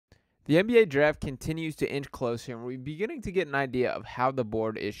The NBA draft continues to inch closer, and we're beginning to get an idea of how the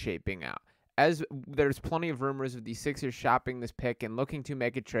board is shaping out. As there's plenty of rumors of the Sixers shopping this pick and looking to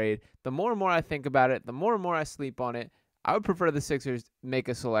make a trade, the more and more I think about it, the more and more I sleep on it. I would prefer the Sixers make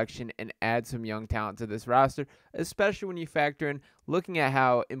a selection and add some young talent to this roster, especially when you factor in looking at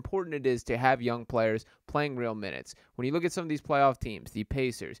how important it is to have young players playing real minutes. When you look at some of these playoff teams, the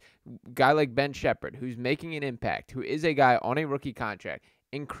Pacers, guy like Ben Shepherd, who's making an impact, who is a guy on a rookie contract,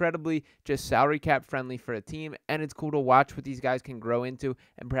 incredibly just salary cap friendly for a team, and it's cool to watch what these guys can grow into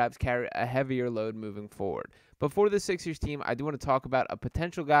and perhaps carry a heavier load moving forward. But for the Sixers team, I do want to talk about a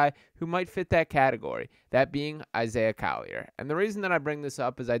potential guy who might fit that category, that being Isaiah Collier. And the reason that I bring this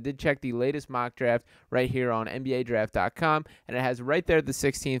up is I did check the latest mock draft right here on NBADraft.com, and it has right there the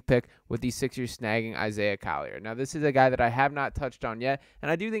 16th pick with the Sixers snagging Isaiah Collier. Now, this is a guy that I have not touched on yet, and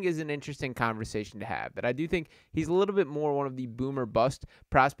I do think is an interesting conversation to have. But I do think he's a little bit more one of the boomer bust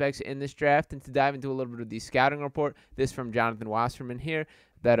prospects in this draft. And to dive into a little bit of the scouting report, this from Jonathan Wasserman here,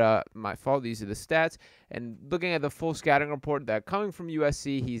 that my fault, these are the stats. And looking at the full scouting report, that coming from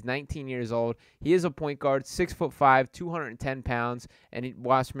USC, he's 19 years old. He is a point guard, 6'5", 210 pounds. And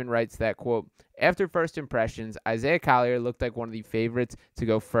Wasserman writes that, quote, "After first impressions, Isaiah Collier looked like one of the favorites to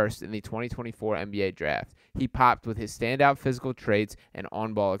go first in the 2024 NBA draft. He popped with his standout physical traits and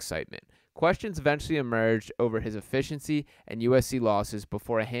on-ball excitement. Questions eventually emerged over his efficiency and USC losses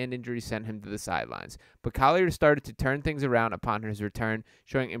before a hand injury sent him to the sidelines. But Collier started to turn things around upon his return,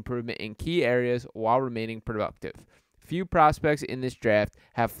 showing improvement in key areas while remaining productive. Few prospects in this draft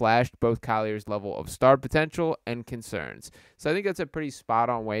have flashed both Collier's level of star potential and concerns." So I think that's a pretty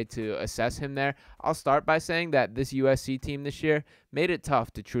spot-on way to assess him there. I'll start by saying that this USC team this year made it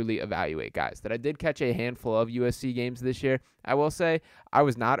tough to truly evaluate guys. That I did catch a handful of USC games this year. I will say I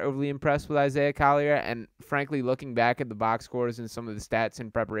was not overly impressed with Isaiah Collier, and frankly, looking back at the box scores and some of the stats in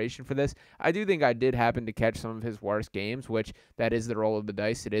preparation for this, I do think I did happen to catch some of his worst games, which that is the roll of the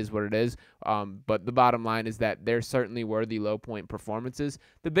dice. It is what it is. But the bottom line is that there certainly were the low point performances.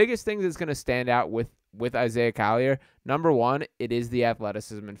 The biggest thing that's going to stand out with Isaiah Collier, number one, it is the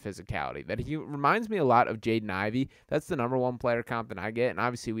athleticism and physicality. That he reminds me a lot of Jaden Ivey. That's the number one player comp that I get, and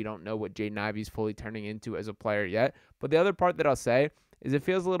obviously we don't know what Jaden Ivey's fully turning into as a player yet. But the other part that I'll say is it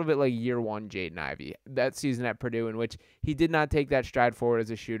feels a little bit like year one Jaden Ivey, that season at Purdue, in which he did not take that stride forward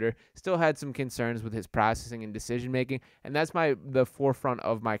as a shooter, still had some concerns with his processing and decision-making, and that's the forefront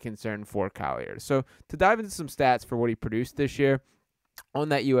of my concern for Collier. So to dive into some stats for what he produced this year, on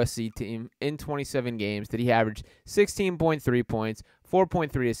that USC team, in 27 games, that he averaged 16.3 points,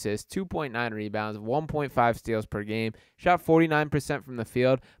 4.3 assists, 2.9 rebounds, 1.5 steals per game, shot 49% from the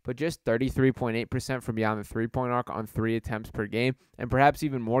field, but just 33.8% from beyond the three-point arc on 3 attempts per game, and perhaps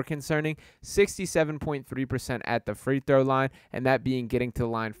even more concerning, 67.3% at the free throw line, and that being getting to the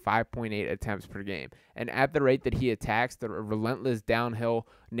line 5.8 attempts per game. And at the rate that he attacks, the relentless downhill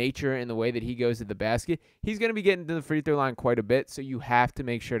nature in the way that he goes to the basket, he's going to be getting to the free throw line quite a bit, so you have to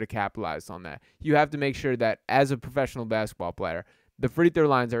make sure to capitalize on that. You have to make sure that as a professional basketball player, the free throw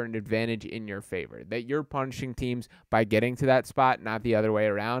lines are an advantage in your favor, that you're punishing teams by getting to that spot, not the other way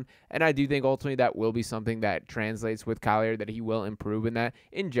around. And I do think ultimately that will be something that translates with Collier, that he will improve in that.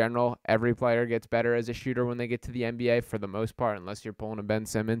 In general, every player gets better as a shooter when they get to the NBA for the most part, unless you're pulling a Ben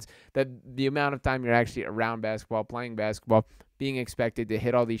Simmons, that the amount of time you're actually around basketball, playing basketball, being expected to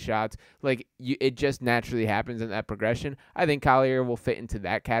hit all these shots, it just naturally happens in that progression. I think Collier will fit into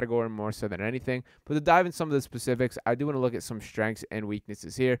that category more so than anything. But to dive in some of the specifics, I do want to look at some strengths and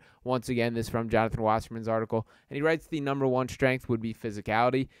weaknesses here. Once again, this is from Jonathan Wasserman's article, and he writes the number one strength would be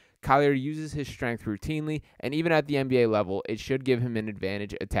physicality. Collier uses his strength routinely, and even at the NBA level, it should give him an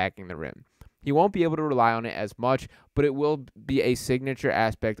advantage attacking the rim. He won't be able to rely on it as much, but it will be a signature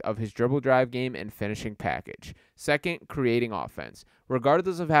aspect of his dribble drive game and finishing package. Second, creating offense.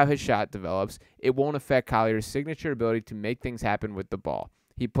 Regardless of how his shot develops, it won't affect Collier's signature ability to make things happen with the ball.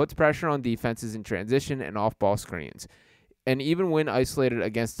 He puts pressure on defenses in transition and off-ball screens. And even when isolated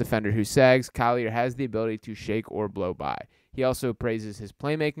against a defender who sags, Collier has the ability to shake or blow by. He also praises his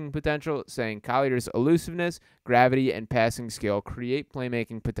playmaking potential, saying Collier's elusiveness, gravity, and passing skill create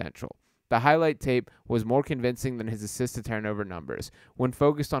playmaking potential. The highlight tape was more convincing than his assist-to-turnover numbers. When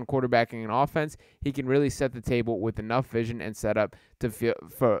focused on quarterbacking an offense, he can really set the table with enough vision and setup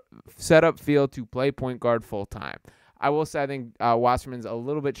feel to play point guard full-time. I will say I think Wasserman's a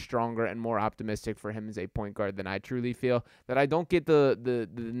little bit stronger and more optimistic for him as a point guard than I truly feel. That I don't get the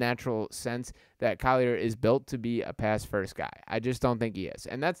natural sense that Collier is built to be a pass-first guy. I just don't think he is.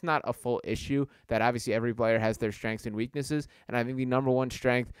 And that's not a full issue, that obviously every player has their strengths and weaknesses. And I think the number one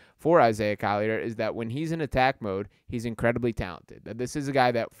strength for Isaiah Collier is that when he's in attack mode, he's incredibly talented. That this is a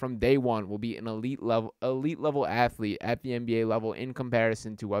guy that from day one will be an elite level athlete at the NBA level in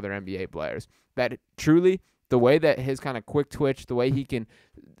comparison to other NBA players. That truly, the way that his kind of quick twitch, the way he can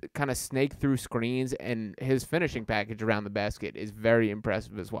kind of snake through screens, and his finishing package around the basket is very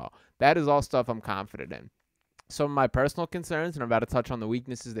impressive as well. That is all stuff I'm confident in. Some of my personal concerns, and I'm about to touch on the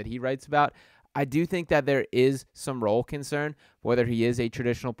weaknesses that he writes about. I do think that there is some role concern, whether he is a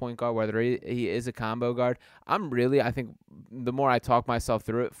traditional point guard, whether he is a combo guard. I think the more I talk myself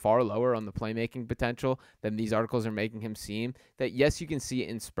through it, far lower on the playmaking potential than these articles are making him seem. That, yes, you can see it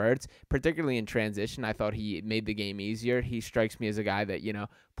in spurts, particularly in transition. I thought he made the game easier. He strikes me as a guy that,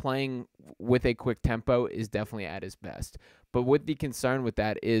 playing with a quick tempo is definitely at his best. But with the concern with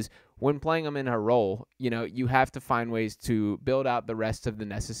that is when playing him in a role, you have to find ways to build out the rest of the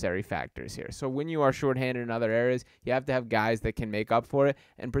necessary factors here. So when you are shorthanded in other areas, you have to have guys that can make up for it.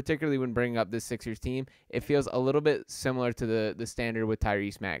 And particularly when bringing up this Sixers team, it feels a little bit similar to the standard with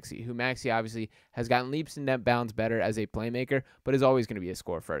Tyrese Maxey, who Maxey obviously has gotten leaps and bounds better as a playmaker, but is always going to be a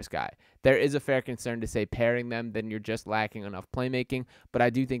score-first guy. There is a fair concern to say pairing them, then you're just lacking enough playmaking, but I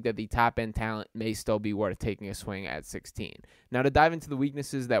do think that the top-end talent may still be worth taking a swing at 16. Now, to dive into the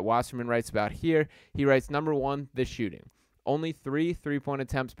weaknesses that Wasserman writes about here, he writes, number one, the shooting. Only 3 3-point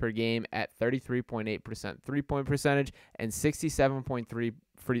attempts per game at 33.8% three-point percentage and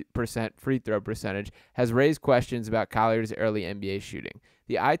 67.3% free throw percentage has raised questions about Collier's early NBA shooting.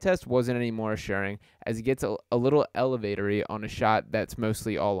 The eye test wasn't any more assuring, as he gets a little elevatory on a shot that's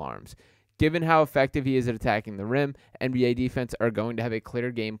mostly all arms. Given how effective he is at attacking the rim, NBA defense are going to have a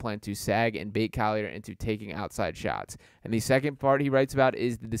clear game plan to sag and bait Collier into taking outside shots. And the second part he writes about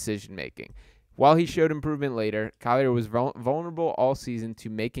is the decision-making. While he showed improvement later, Collier was vulnerable all season to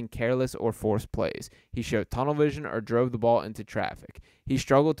making careless or forced plays. He showed tunnel vision or drove the ball into traffic. He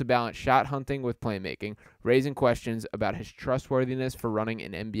struggled to balance shot hunting with playmaking, raising questions about his trustworthiness for running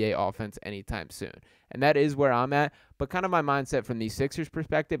an NBA offense anytime soon. And that is where I'm at, but kind of my mindset from the Sixers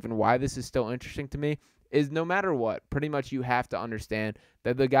perspective and why this is still interesting to me is no matter what, pretty much you have to understand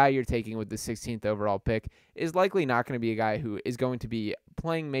that the guy you're taking with the 16th overall pick is likely not going to be a guy who is going to be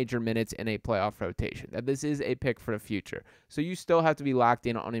playing major minutes in a playoff rotation, that this is a pick for the future. So you still have to be locked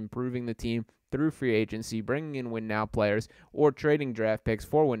in on improving the team through free agency, bringing in win-now players, or trading draft picks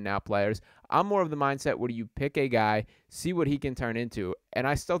for win-now players. I'm more of the mindset where you pick a guy, see what he can turn into, and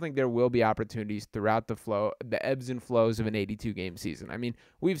I still think there will be opportunities throughout the ebbs and flows of an 82-game season. I mean,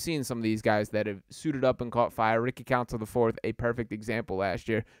 we've seen some of these guys that have suited up and caught fire. Ricky Council IV, a perfect example last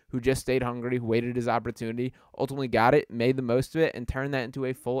year, who just stayed hungry, waited his opportunity, ultimately got it, made the most of it, and turned that into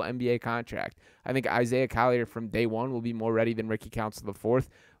a full NBA contract. I think Isaiah Collier from day one will be more ready than Ricky Council IV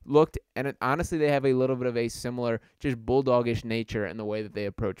looked, and honestly, they have a little bit of a similar, just bulldogish nature in the way that they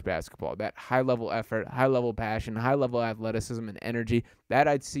approach basketball. That high-level effort, high-level passion, high-level athleticism and energy, that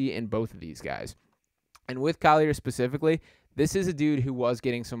I'd see in both of these guys. And with Collier specifically, this is a dude who was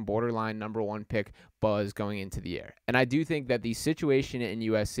getting some borderline number one pick buzz going into the year. And I do think that the situation in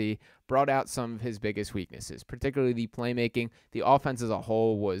USC brought out some of his biggest weaknesses, particularly the playmaking. The offense as a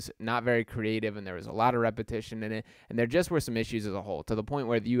whole was not very creative, and there was a lot of repetition in it. And there just were some issues as a whole, to the point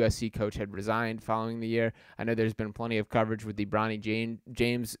where the USC coach had resigned following the year. I know there's been plenty of coverage with the Bronny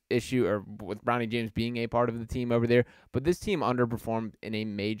James issue, or with Bronny James being a part of the team over there. But this team underperformed in a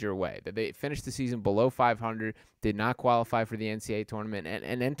major way. That they finished the season below 500, did not qualify for the NCAA tournament,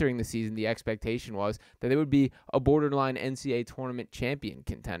 and entering the season, the expectation was that they would be a borderline NCAA tournament champion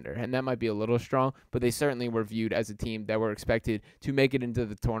contender. And that might be a little strong, but they certainly were viewed as a team that were expected to make it into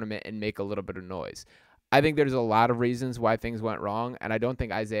the tournament and make a little bit of noise. I think there's a lot of reasons why things went wrong, and I don't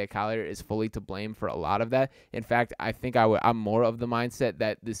think Isaiah Collier is fully to blame for a lot of that. In fact, I think I'm more of the mindset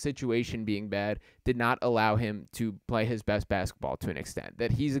that the situation being bad did not allow him to play his best basketball to an extent.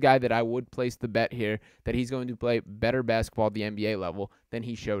 That he's a guy that I would place the bet here that he's going to play better basketball at the NBA level than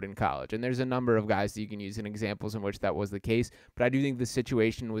he showed in college. And there's a number of guys that you can use in examples in which that was the case, but I do think the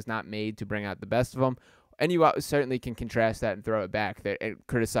situation was not made to bring out the best of him. And you certainly can contrast that and throw it back and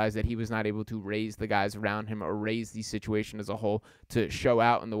criticize that he was not able to raise the guys around him or raise the situation as a whole to show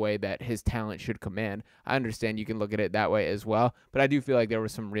out in the way that his talent should command. I understand you can look at it that way as well, but I do feel like there were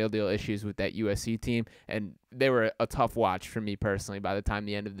some real deal issues with that USC team, and they were a tough watch for me personally by the time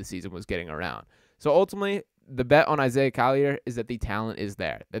the end of the season was getting around. So ultimately, the bet on Isaiah Collier is that the talent is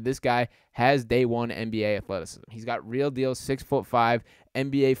there, that this guy has day one NBA athleticism. He's got real deal 6'5"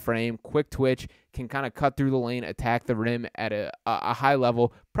 NBA frame, quick twitch, can kind of cut through the lane, attack the rim at a high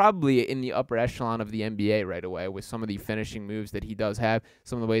level, probably in the upper echelon of the NBA right away with some of the finishing moves that he does have,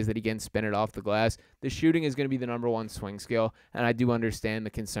 some of the ways that he can spin it off the glass. The shooting is going to be the number one swing skill, and I do understand the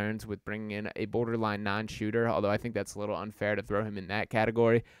concerns with bringing in a borderline non-shooter, although I think that's a little unfair to throw him in that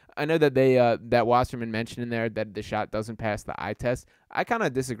category. I know that that Wasserman mentioned in there that the shot doesn't pass the eye test. I kind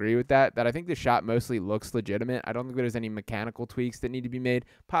of disagree with that I think the shot mostly looks legitimate. I don't think there's any mechanical tweaks that need to be made.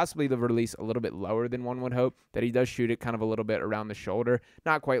 Possibly the release a little bit lower than one would hope, that he does shoot it kind of a little bit around the shoulder.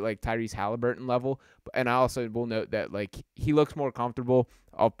 Not quite like Tyrese Halliburton level. And I also will note that like he looks more comfortable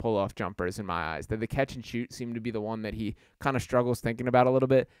off pull-off jumpers in my eyes. That the catch and shoot seem to be the one that he kind of struggles thinking about a little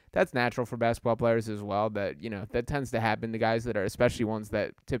bit. That's natural for basketball players as well. That, that tends to happen to guys that are, especially ones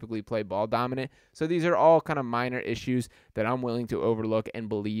that typically play ball dominant. So these are all kind of minor issues that I'm willing to overlook and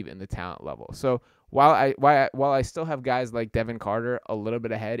believe in the talent level. So while I still have guys like Devin Carter a little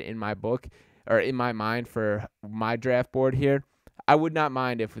bit ahead in my book or in my mind for my draft board here, I would not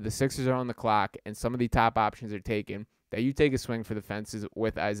mind if the Sixers are on the clock and some of the top options are taken, that you take a swing for the fences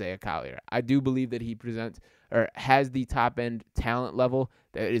with Isaiah Collier. I do believe that he presents or has the top end talent level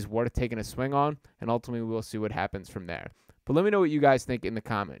that is worth taking a swing on, and ultimately we'll see what happens from there. But let me know what you guys think in the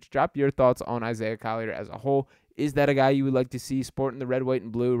comments. Drop your thoughts on Isaiah Collier as a whole. Is that a guy you would like to see sporting the red, white,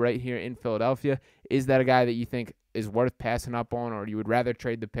 and blue right here in Philadelphia? Is that a guy that you think is worth passing up on, or you would rather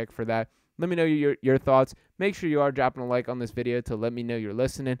trade the pick for that? Let me know your thoughts. Make sure you are dropping a like on this video to let me know you're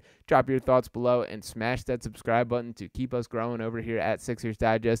listening. Drop your thoughts below and smash that subscribe button to keep us growing over here at Sixers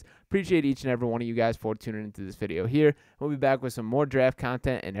Digest. Appreciate each and every one of you guys for tuning into this video here. We'll be back with some more draft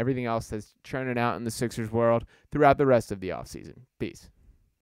content and everything else that's churning out in the Sixers world throughout the rest of the offseason. Peace.